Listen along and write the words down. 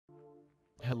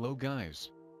Hello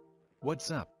guys. What's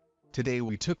up? Today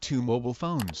we took two mobile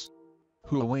phones.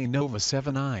 Huawei Nova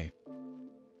 7i.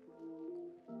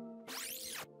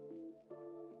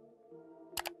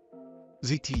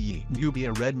 ZTE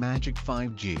Nubia Red Magic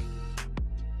 5G.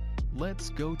 Let's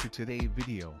go to today's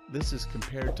video. This is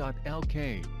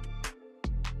compare.lk.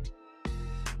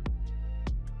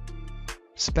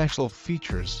 Special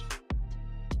features.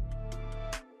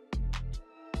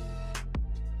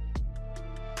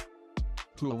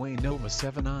 Huawei Nova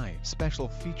 7i Special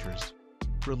features.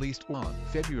 Released on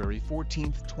February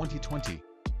 14, 2020.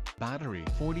 Battery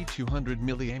 4200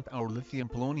 mAh lithium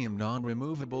polonium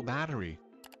non-removable battery.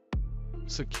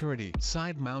 Security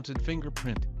side-mounted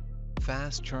fingerprint.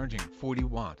 Fast charging 40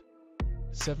 watt.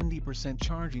 70%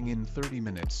 charging in 30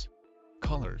 minutes.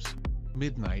 Colors: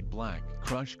 midnight black,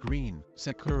 crush green,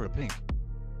 sakura pink.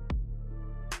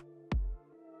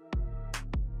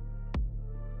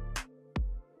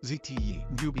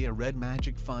 ZTE Nubia Red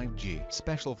Magic 5G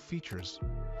Special features.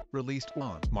 Released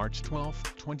on March 12,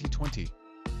 2020.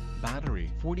 Battery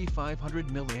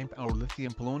 4500 mAh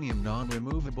lithium polonium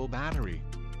non-removable battery.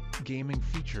 Gaming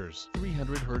features: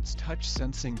 300Hz touch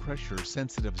sensing, pressure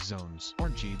sensitive zones,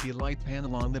 RGB light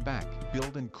panel on the back,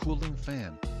 built-in cooling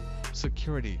fan.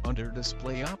 Security under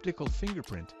display optical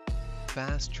fingerprint.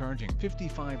 Fast charging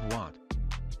 55 watt.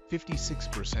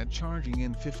 56% charging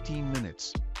in 15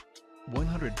 minutes.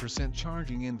 100%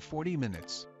 charging in 40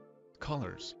 minutes.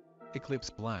 Colors: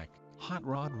 Eclipse black, hot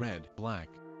rod red, black,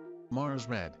 Mars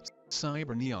red,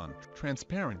 cyber neon,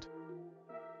 transparent.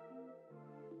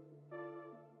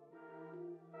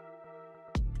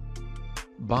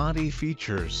 Body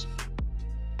features.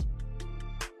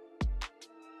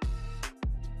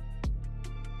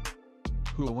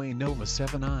 Huawei Nova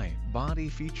 7i Body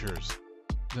features.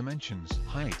 Dimensions: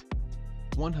 height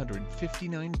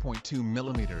 159.2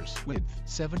 mm, width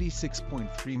 76.3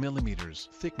 mm,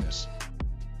 thickness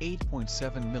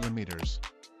 8.7 mm,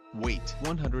 weight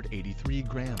 183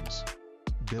 grams.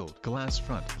 Build: glass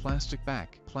front, plastic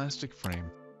back, plastic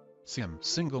frame. SIM: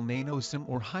 single nano SIM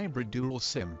or hybrid dual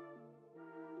SIM.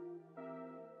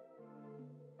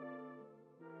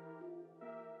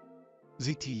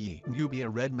 ZTE Nubia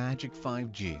Red Magic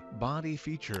 5G Body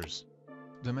features.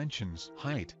 Dimensions: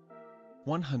 height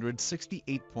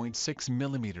 168.6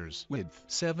 mm, width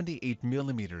 78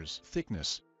 mm,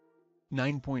 thickness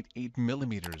 9.8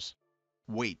 mm,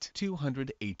 weight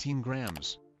 218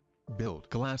 grams. Build: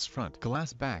 glass front,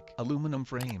 glass back, aluminum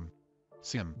frame.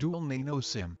 SIM: dual nano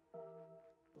SIM.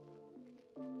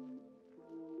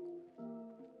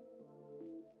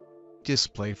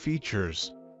 Display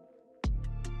features.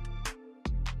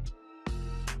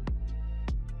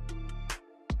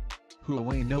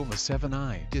 Huawei Nova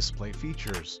 7i Display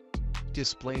features.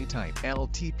 Display type: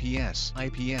 LTPS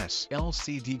IPS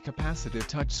LCD capacitive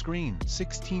touchscreen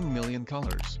 16 million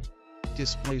colors.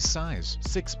 Display size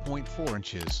 6.4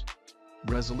 inches.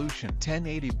 Resolution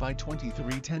 1080 by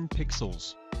 2310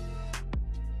 pixels.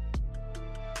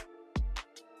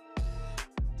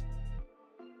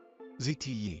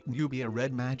 ZTE Nubia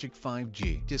Red Magic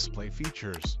 5G Display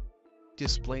features.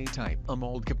 Display type: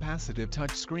 AMOLED capacitive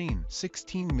touchscreen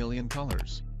 16 million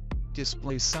colors.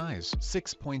 Display size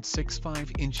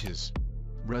 6.65 inches.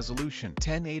 Resolution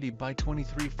 1080 by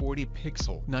 2340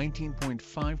 pixel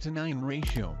 19.5:9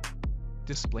 ratio.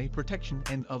 Display protection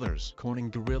and others: Corning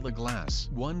Gorilla Glass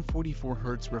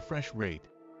 144Hz refresh rate.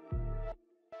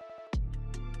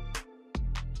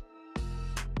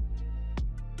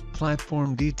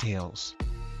 Platform details.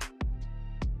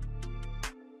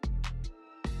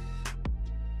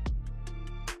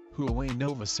 Huawei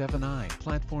Nova 7i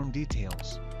Platform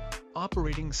details.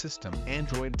 Operating system: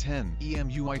 Android 10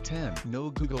 EMUI 10, no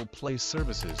Google Play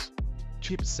services.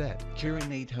 Chipset: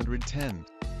 Kirin 810.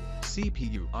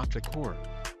 CPU: octa-core.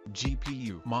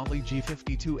 GPU: Mali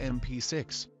G52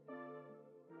 MP6.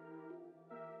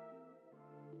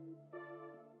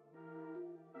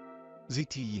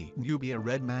 ZTE Nubia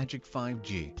Red Magic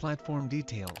 5G Platform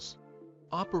details.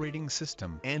 Operating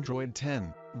system: Android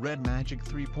 10, Red Magic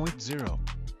 3.0.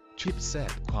 Chipset: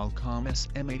 Qualcomm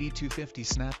SM8250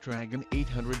 Snapdragon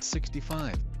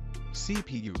 865.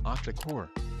 CPU: octa-core.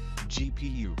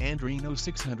 GPU: Adreno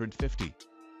 650.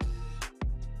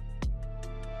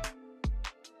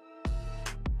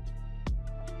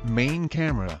 Main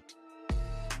camera.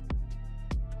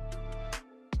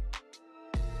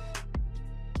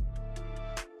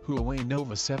 Huawei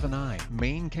Nova 7i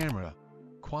Main camera.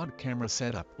 Quad camera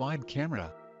setup: wide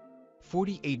camera.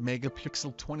 48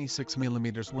 megapixel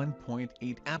 26mm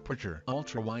 1.8 aperture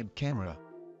ultra-wide camera.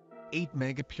 8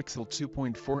 megapixel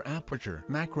 2.4 aperture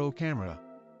macro camera.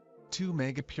 2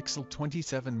 megapixel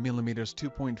 27mm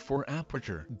 2.4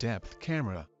 aperture depth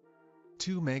camera.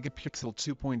 2 megapixel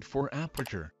 2.4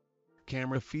 aperture.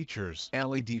 Camera features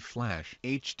LED flash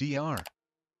HDR.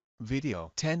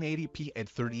 Video 1080p at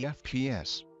 30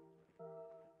 fps.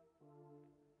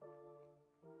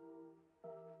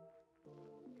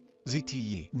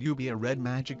 ZTE Nubia Red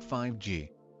Magic 5G.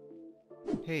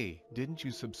 Hey, didn't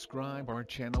you subscribe our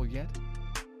channel yet?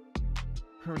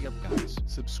 Hurry up guys,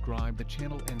 subscribe the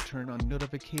channel and turn on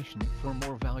notification for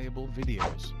more valuable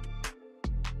videos.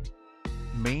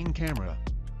 Main camera.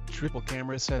 Triple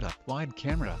camera setup. Wide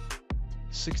camera.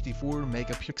 64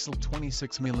 megapixel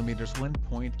 26mm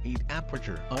 1.8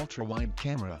 aperture ultra wide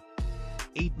camera.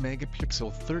 8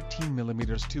 megapixel 13mm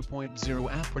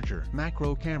 2.0 aperture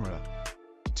macro camera.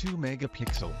 2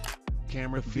 megapixel.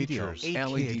 Camera features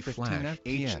LED flash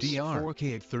HDR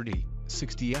 4K at 30,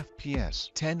 60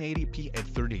 fps 1080p at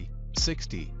 30,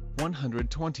 60,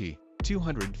 120,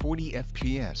 240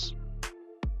 fps.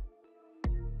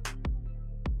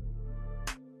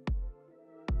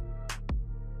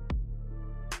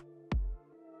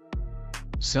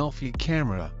 Selfie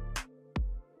camera.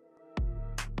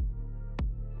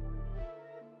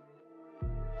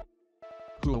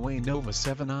 Huawei Nova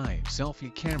 7i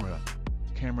selfie camera.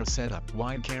 Camera setup.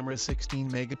 Wide camera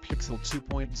 16 megapixel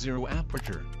 2.0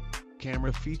 aperture.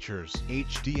 Camera features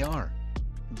HDR.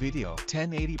 Video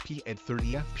 1080p at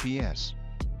 30 fps.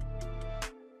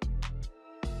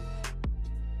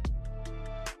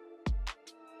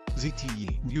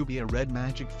 ZTE Nubia Red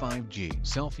Magic 5G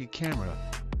selfie camera.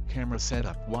 Camera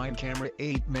setup. Wide camera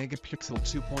 8 megapixel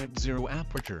 2.0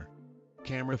 aperture.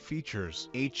 Camera features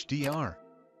HDR.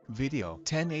 Video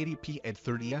 1080p at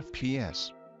 30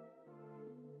 fps.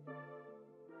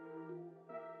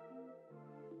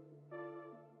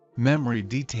 Memory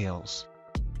details.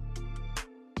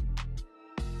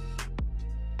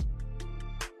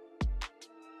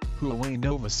 Huawei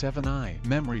Nova 7i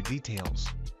memory details.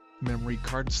 Memory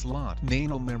card slot.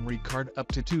 Nano memory card up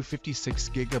to 256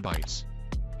 GB.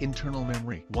 Internal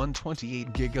memory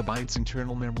 128 GB.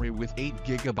 Internal memory with 8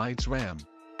 GB RAM.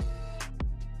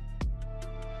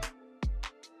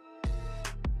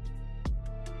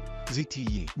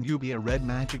 ZTE Nubia Red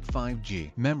Magic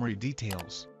 5G memory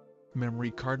details.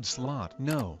 Memory card slot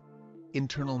no.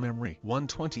 Internal memory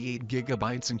 128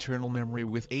 GB. Internal memory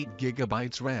with 8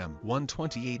 GB RAM.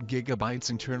 128 GB.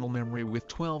 Internal memory with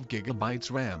 12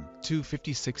 GB RAM.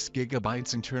 256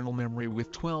 GB. Internal memory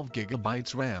with 12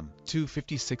 GB RAM.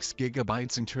 256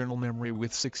 GB. Internal memory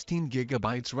with 16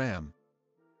 GB RAM.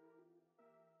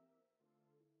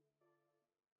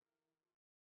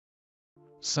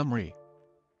 Summary.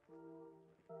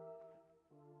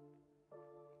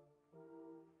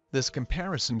 This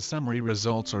comparison summary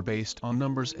results are based on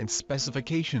numbers and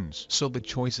specifications, so the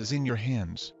choice is in your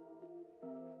hands.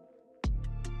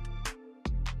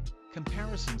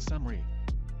 Comparison summary.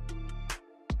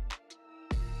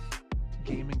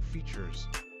 Gaming features.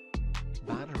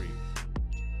 Battery.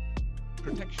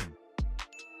 Protection.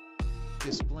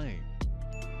 Display.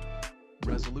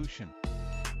 Resolution.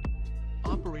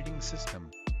 Operating system.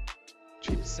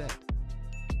 Chipset.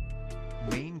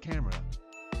 Main camera.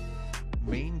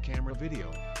 Main camera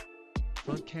video.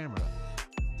 Front camera.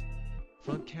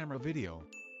 Front camera video.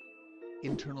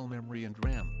 Internal memory and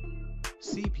RAM.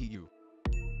 CPU.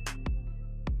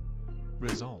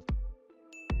 Result.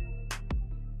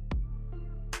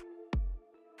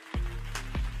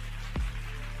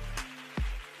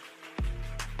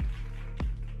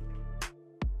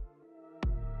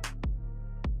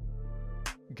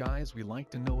 Guys, we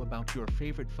like to know about your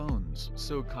favorite phones,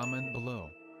 so comment below.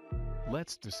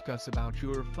 Let's discuss about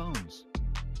your phones.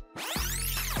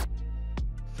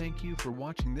 Thank you for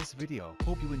watching this video.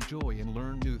 Hope you enjoy and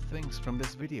learn new things from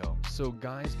this video. So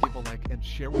guys, give a like and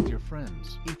share with your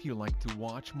friends. If you like to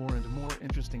watch more and more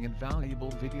interesting and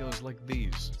valuable videos like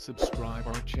these, subscribe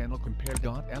our channel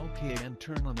compare.lk and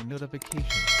turn on the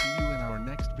notifications. See you in our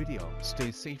next video.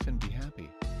 Stay safe and be happy.